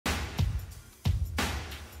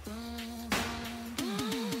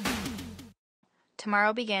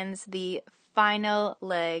Tomorrow begins the final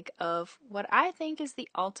leg of what I think is the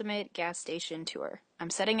ultimate gas station tour.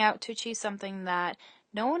 I'm setting out to achieve something that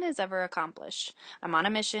no one has ever accomplished. I'm on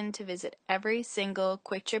a mission to visit every single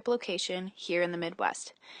Kwik Trip location here in the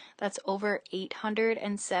Midwest. That's over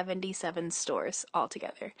 877 stores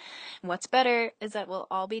altogether. And what's better is that we'll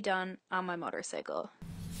all be done on my motorcycle.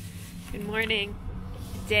 Good morning,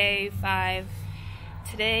 day 5.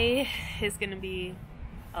 Today is going to be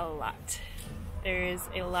a lot. There's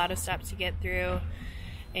a lot of stops to get through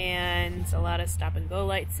and a lot of stop and go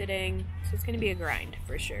light sitting, so it's going to be a grind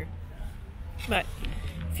for sure. But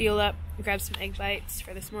fuel up, grab some egg bites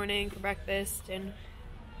for this morning for breakfast, and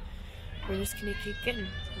we're just going to keep getting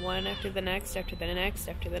one after the next, after the next,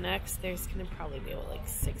 after the next. There's going to probably be like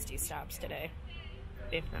 60 stops today,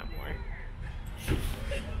 if not more.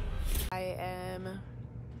 I am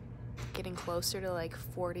getting closer to like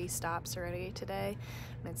 40 stops already today,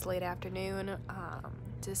 and it's late afternoon.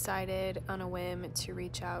 Decided on a whim to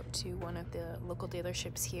reach out to one of the local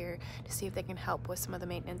dealerships here to see if they can help with some of the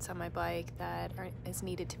maintenance on my bike that is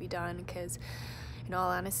needed to be done, because in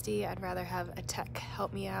all honesty, I'd rather have a tech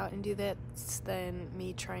help me out and do this than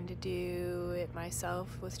me trying to do it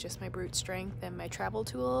myself with just my brute strength and my travel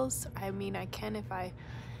tools. I mean, I can if it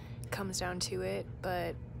comes down to it,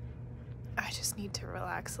 but I just need to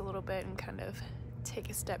relax a little bit and kind of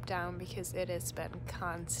take a step down, because it has been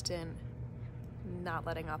constant not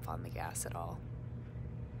letting off on the gas at all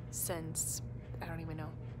since, I don't even know,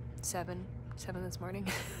 7 this morning.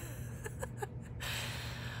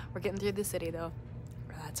 We're getting through the city though.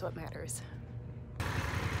 That's what matters.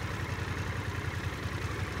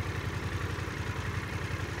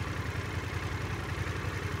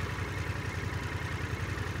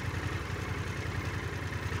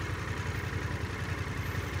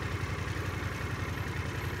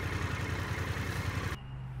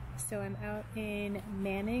 So I'm out in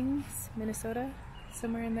Mannings, Minnesota,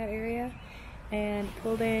 somewhere in that area, and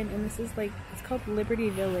pulled in, and this is like, it's called Liberty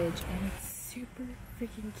Village, and it's super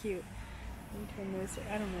freaking cute. Let me turn this,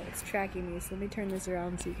 I don't know, it's tracking me, so let me turn this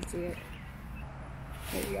around so you can see it.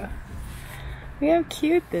 There you go. Look how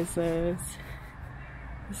cute this is.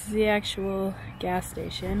 This is the actual gas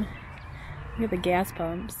station. Look at the gas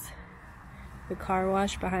pumps. The car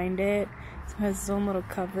wash behind it. So it has its own little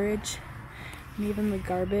coverage. And even the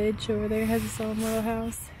garbage over there has its own little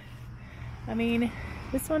house. I mean,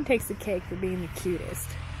 this one takes the cake for being the cutest,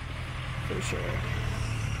 for sure.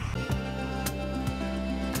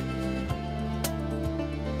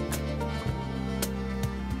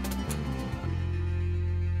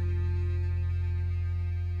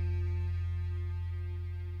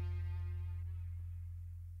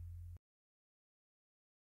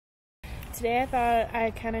 Today I thought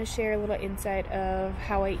I'd kind of share a little insight of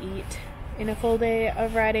how I eat in a full day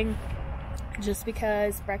of riding, just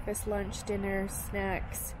because breakfast, lunch, dinner,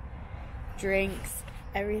 snacks, drinks,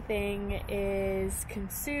 everything is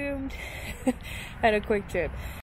consumed at a Kwik Trip.